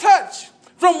gentle touch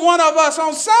from one of us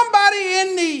on somebody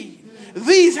in need.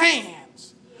 These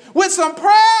hands. With some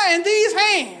prayer in these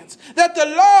hands that the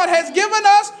Lord has given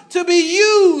us to be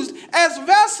used as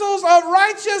vessels of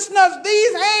righteousness.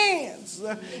 These hands.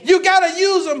 You got to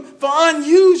use them for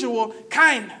unusual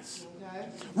kindness. Okay.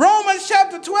 Romans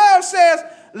chapter 12 says,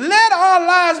 let our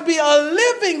lives be a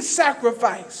living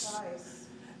sacrifice,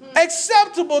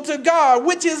 acceptable to God,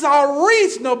 which is our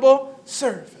reasonable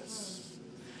service.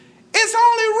 It's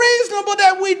only reasonable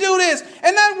that we do this.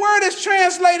 And that word is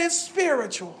translated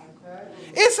spiritual. Okay.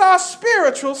 It's our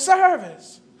spiritual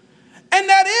service. And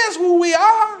that is who we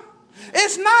are.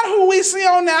 It's not who we see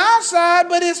on the outside,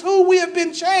 but it's who we have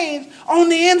been changed on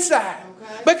the inside.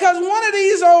 Okay. Because one of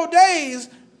these old days,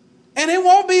 and it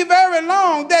won't be very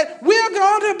long, that we're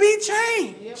going to be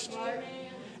changed. Yep.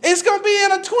 It's going to be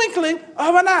in a twinkling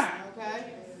of an eye.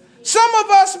 Okay. Some of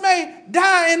us may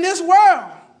die in this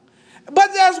world,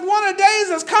 but there's one of the days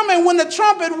that's coming when the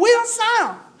trumpet will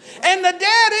sound, and the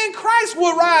dead in Christ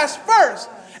will rise first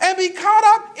and be caught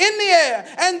up in the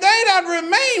air, and they that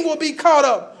remain will be caught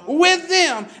up with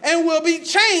them and will be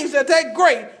changed at that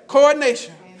great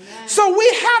coronation. Amen. So we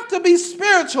have to be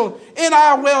spiritual in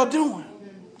our well-doing,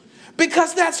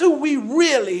 because that's who we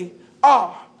really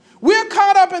are. We're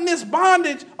caught up in this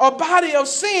bondage or body of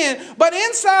sin, but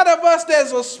inside of us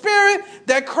there's a spirit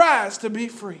that cries to be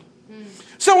free.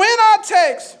 So in our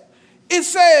text, it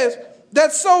says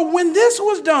that so when this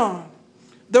was done,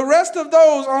 the rest of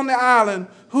those on the island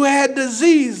who had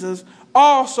diseases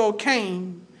also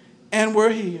came and were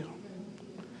healed.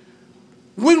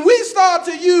 When we start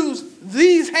to use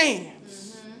these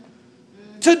hands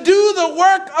to do the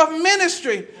work of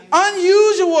ministry,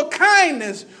 unusual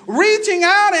kindness, reaching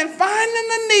out and finding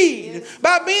the need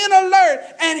by being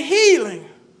alert and healing,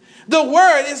 the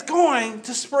word is going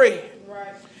to spread.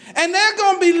 Right. And they're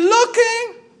going to be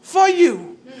looking for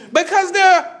you because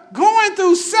they're going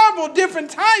through several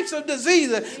different types of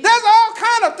diseases. There's all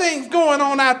kind of things going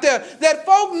on out there that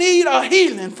folk need a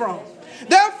healing from.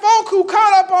 There are folk who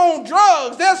caught up on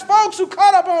drugs. There's folks who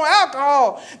caught up on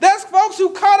alcohol. There's folks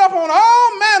who caught up on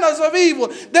all manners of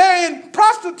evil. They're in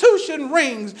prostitution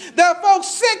rings. There are folks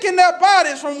sick in their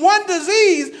bodies from one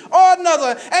disease or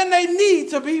another, and they need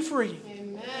to be free.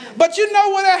 Amen. But you know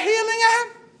where they're healing at?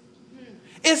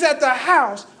 It's at the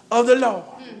house of the Lord.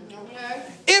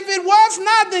 If it was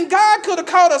not, then God could have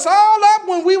caught us all up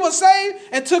when we were saved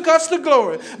and took us to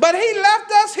glory. But he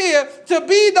left us here to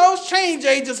be those change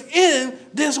agents in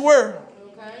this world.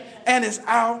 Okay. And it's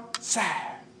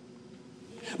outside.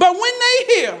 But when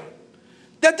they hear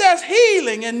that there's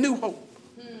healing and new hope,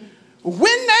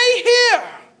 when they hear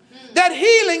that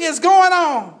healing is going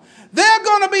on, there are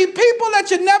going to be people that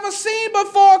you've never seen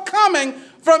before coming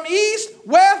from east,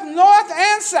 west, north,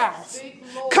 and south,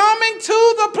 coming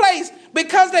to the place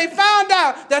because they found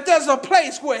out that there's a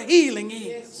place where healing is.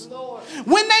 Yes, Lord.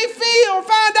 When they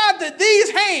find out that these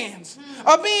hands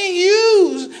are being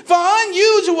used for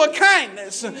unusual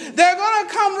kindness, they're going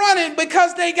to come running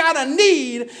because they got a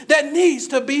need that needs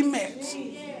to be met.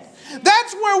 Yes.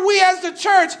 That's where we as the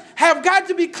church have got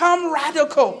to become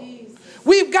radical.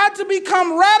 We've got to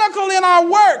become radical in our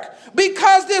work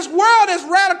because this world is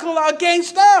radical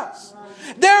against us.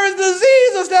 There are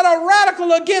diseases that are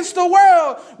radical against the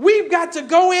world. We've got to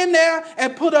go in there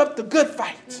and put up the good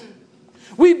fight.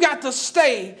 We've got to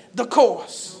stay the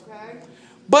course. Okay.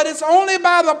 But it's only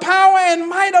by the power and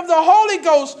might of the Holy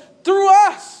Ghost through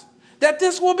us that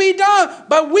this will be done.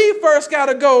 But we first got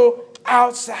to go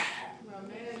outside.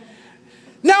 Amen.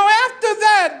 Now after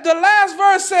that, the last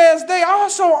verse says, they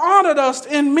also honored us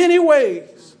in many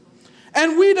ways.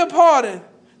 And we departed.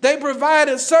 They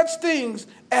provided such things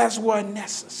as were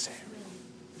necessary.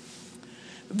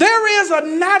 There is a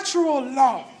natural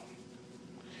law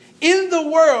in the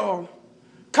world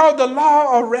called the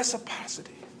law of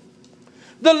reciprocity.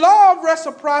 The law of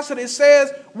reciprocity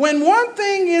says when one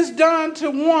thing is done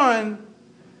to one,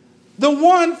 the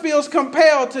one feels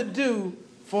compelled to do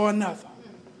for another.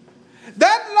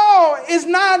 That law is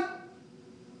not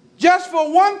just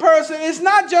for one person. It's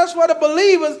not just for the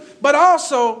believers, but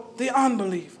also the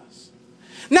unbelievers.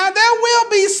 Now, there will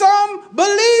be some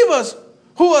believers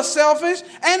who are selfish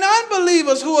and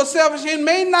unbelievers who are selfish and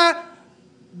may not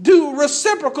do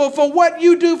reciprocal for what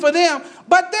you do for them.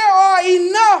 But there are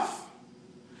enough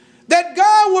that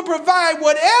God will provide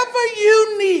whatever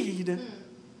you need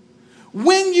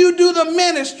when you do the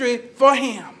ministry for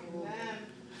him. Amen.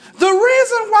 The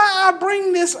reason why I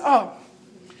bring this up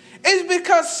is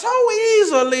because so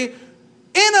easily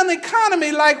in an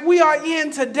economy like we are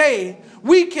in today,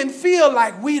 we can feel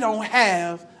like we don't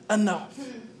have enough.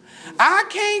 I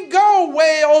can't go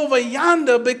way over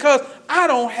yonder because I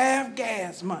don't have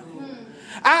gas money.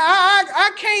 I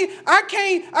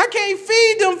can't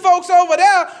feed them folks over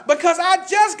there because I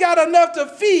just got enough to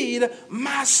feed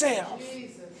myself.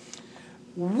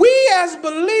 We as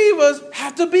believers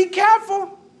have to be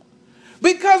careful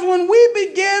because when we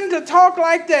begin to talk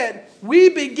like that, we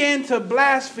begin to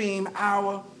blaspheme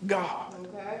our God.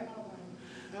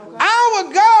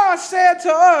 Our God said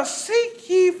to us, seek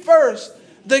ye first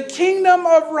the kingdom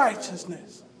of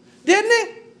righteousness. Didn't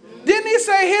he? Didn't he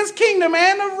say his kingdom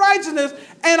and of righteousness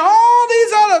and all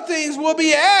these other things will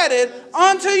be added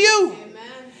unto you? Amen.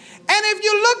 And if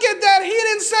you look at that, he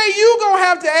didn't say you're going to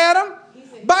have to add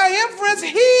them. By inference,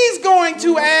 he's going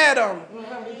to add them.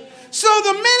 So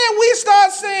the minute we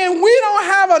start saying we don't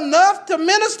have enough to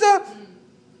minister,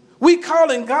 we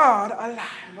calling God a lie.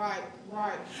 Right.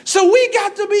 Right. So we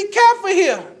got to be careful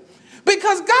here,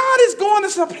 because God is going to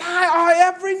supply our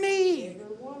every need.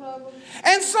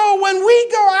 And so when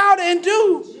we go out and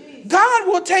do, God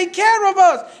will take care of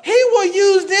us. He will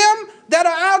use them that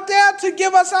are out there to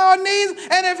give us our needs.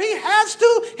 And if he has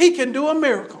to, he can do a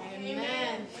miracle.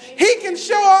 Amen. He can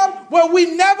show up where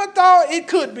we never thought it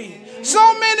could be. Amen.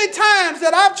 So many times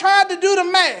that I've tried to do the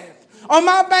math on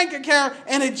my bank account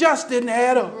and it just didn't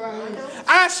add up. Right.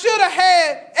 I should have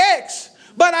had X,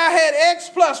 but I had X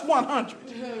plus 100.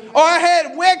 Or I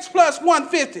had X plus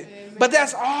 150. Amen. But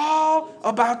that's all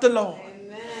about the Lord.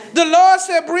 The Lord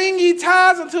said, bring ye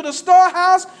tithes into the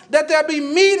storehouse, that there be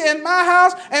meat in my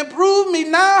house, and prove me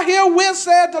now herewith,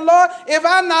 said the Lord, if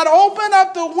I not open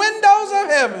up the windows of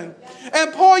heaven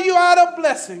and pour you out a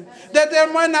blessing, that there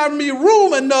might not be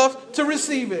room enough to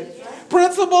receive it.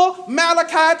 Principle,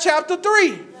 Malachi chapter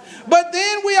 3. But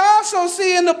then we also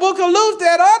see in the book of Luke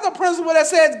that other principle that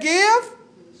says, give,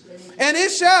 and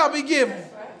it shall be given.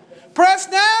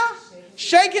 Pressed down,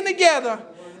 shaken together,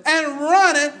 and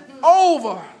running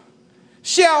over.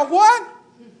 Shall what?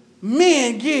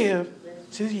 Men give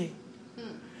to ye.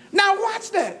 Now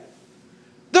watch that.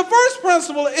 The first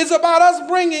principle is about us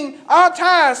bringing our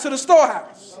tithes to the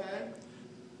storehouse.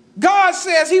 God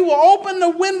says he will open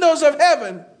the windows of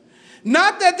heaven.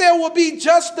 Not that there will be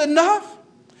just enough,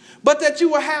 but that you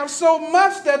will have so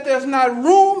much that there's not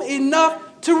room enough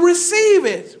to receive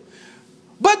it.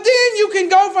 But then you can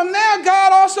go from there.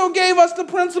 God also gave us the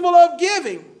principle of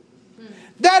giving.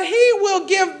 That he will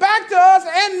give back to us,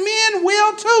 and men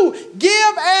will too.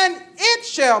 Give, and it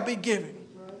shall be given.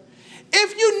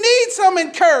 If you need some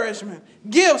encouragement,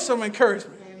 give some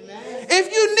encouragement. Amen.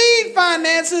 If you need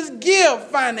finances, give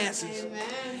finances. Amen.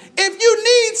 If you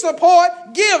need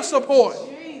support, give support.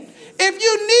 Jesus. If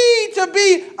you need to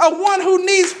be one who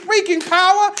needs speaking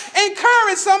power,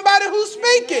 encourage somebody who's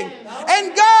speaking. Amen.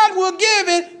 And God will give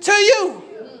it to you.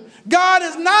 God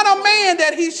is not a man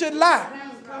that he should lie,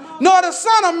 nor the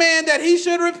son of man that he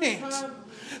should repent.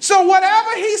 So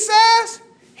whatever he says,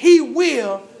 he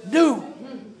will do.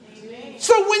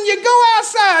 So when you go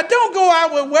outside, don't go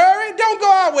out with worry. Don't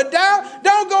go out with doubt.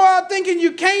 Don't go out thinking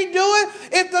you can't do it.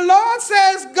 If the Lord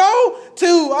says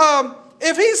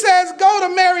if he says go to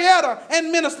Marietta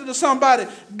and minister to somebody,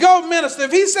 go minister.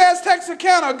 If he says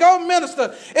Texarkana, go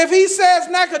minister. If he says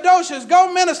Nacogdoches,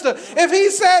 go minister. If he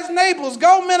says Naples,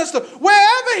 go minister.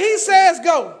 Wherever he says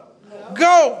go,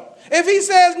 go. If he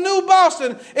says New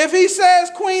Boston, if he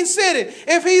says Queen City,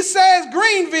 if he says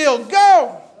Greenville,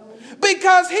 go.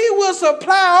 Because he will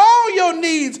supply all your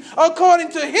needs according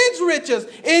to his riches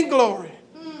in glory.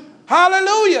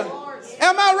 Hallelujah.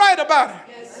 Am I right about it?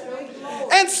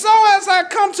 And so as I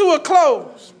come to a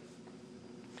close,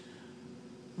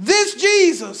 this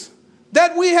Jesus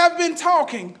that we have been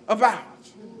talking about,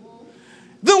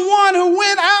 the one who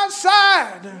went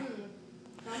outside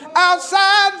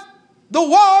the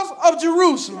walls of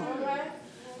Jerusalem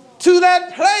to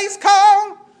that place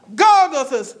called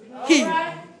Golgotha's Hill.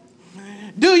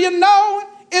 Do you know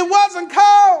it wasn't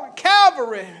called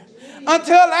Calvary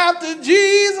until after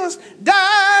Jesus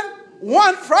died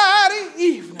one Friday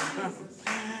evening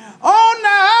on the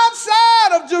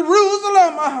outside of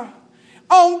Jerusalem,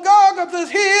 on Golgotha's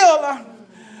Hill,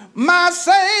 my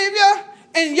Savior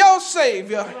and your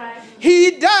Savior,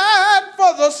 he died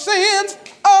for the sins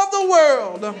of the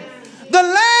world. The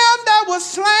Lamb that was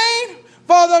slain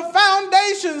for the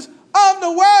foundations of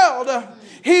the world.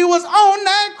 He was on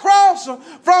that cross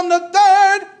from the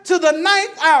 3rd to the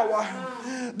 9th hour.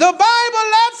 The Bible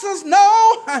lets us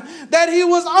know that he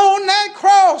was on that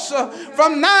cross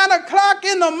from 9 o'clock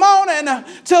in the morning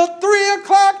till 3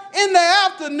 o'clock in the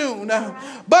afternoon.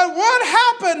 But what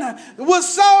happened was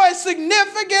so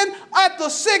significant at the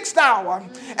 6th hour.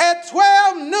 At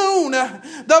 12 noon,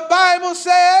 the Bible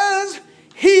says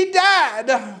he died.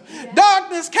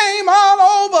 Darkness came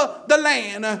all over the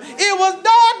land. It was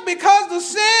dark because the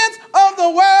sins of the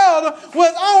world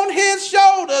was on his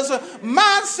shoulders.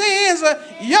 My sins,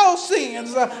 your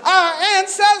sins, our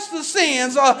ancestors'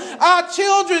 sins, our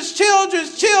children's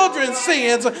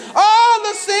sins, all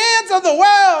the sins of the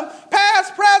world,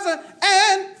 past, present,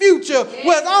 and future,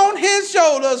 was on his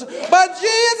shoulders. But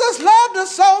Jesus loved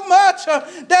us so much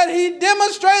that he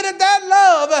demonstrated that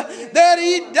love, that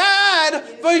he died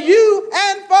for you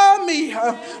and for me.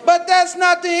 But that's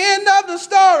not the end of the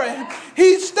story.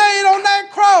 He stayed on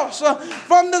that cross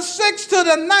from the 6th to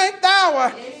the 9th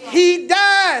hour. He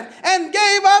died and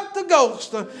gave up the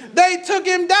ghost. They took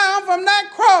him down from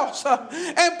that cross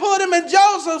and put him in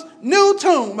Joseph's new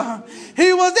tomb.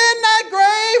 He was in that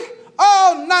grave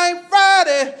all night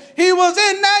Friday. He was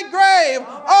in that grave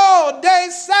all day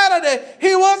Saturday.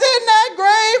 He was in that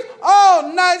grave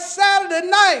all night Saturday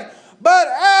night. But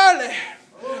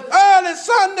early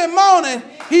Sunday morning,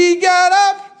 he got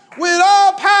up with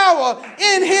all power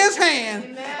in his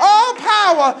hand. All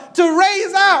power to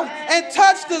raise out and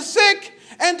touch the sick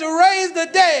and to raise the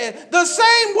dead. The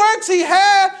same works he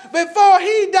had before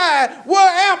he died were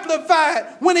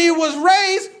amplified when he was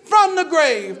raised from the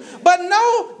grave. But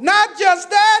no, not just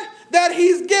that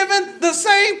he's given the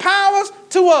same powers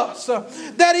to us.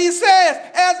 That he says,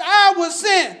 as I was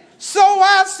sent, so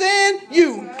I send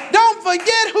you. Don't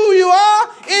forget who you are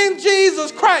in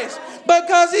Jesus Christ,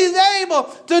 because he's able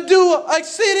to do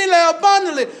exceedingly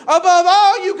abundantly above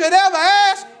all you could ever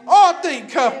ask or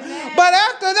think. But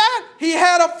after that, he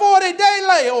had a 40-day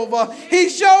layover. He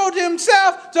showed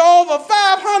himself to over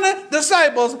 500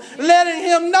 disciples, letting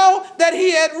him know that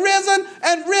he had risen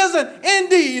and risen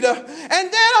indeed. And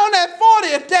then on that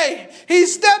 40th day, he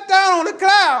stepped down on the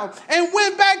cloud and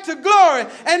went back to glory.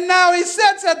 And now he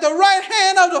sits at the right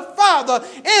hand of the Father,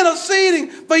 interceding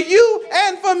for you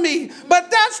and for me. But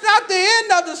that's not the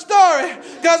end of the story,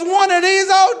 because one of these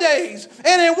old days,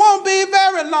 and it won't be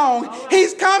very long,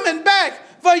 he's coming back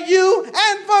for you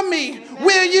and for me.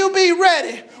 Will you be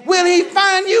ready? Will he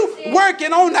find you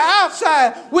working on the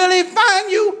outside? Will he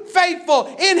find you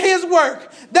faithful in his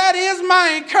work? That is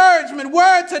my encouragement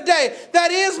word today.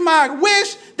 That is my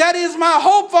wish. That is my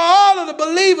hope for all of the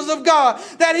believers of God,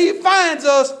 that he finds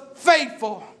us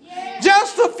faithful.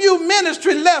 Just a few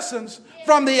ministry lessons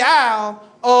from the Isle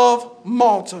of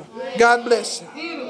Malta. God bless you.